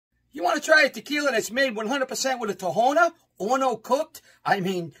You want to try a tequila that's made 100% with a Tahona, horno cooked? I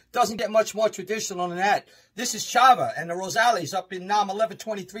mean, doesn't get much more traditional than that. This is Chava and the Rosales up in NAM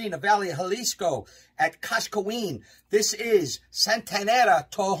 1123 in the Valley of Jalisco at Cascoin. This is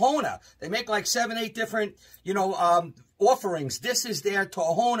Santanera Tahona. They make like 7, 8 different, offerings. This is their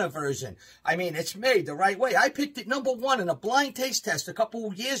Tahona version. I mean, it's made the right way. I picked it #1 in a blind taste test a couple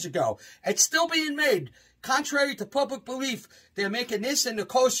of years ago. It's still being made. Contrary to public belief, they're making this in the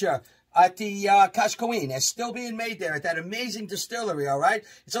kosher at the Cascoin. It's still being made there at that amazing distillery, all right?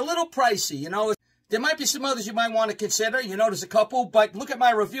 It's a little pricey, There might be some others you might want to consider. There's a couple, but look at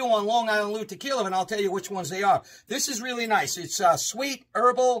my review on Long Island Blue Tequila, and I'll tell you which ones they are. This is really nice. It's sweet,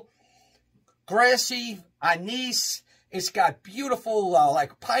 herbal, grassy, anise. It's got beautiful,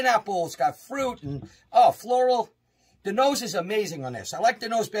 like pineapple. It's got fruit and, floral. The nose is amazing on this. I like the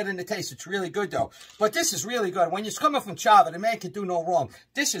nose better than the taste. It's really good, though. But this is really good. When it's coming from Chava, the man can do no wrong.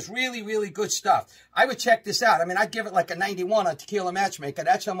 This is really, really good stuff. I would check this out. I mean, I'd give it like a 91 on Tequila Matchmaker.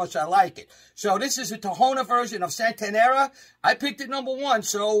 That's how much I like it. So this is a Tahona version of Santanera. I picked it #1.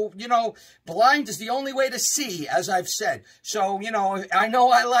 So, blind is the only way to see, as I've said. So, I know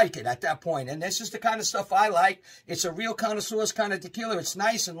I like it at that point. And this is the kind of stuff I like. It's a real connoisseur's kind of tequila. It's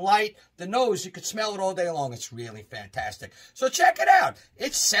nice and light. The nose, you could smell it all day long. It's really fantastic. So check it out.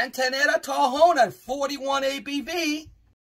 It's Santanera Tahona, 41 ABV.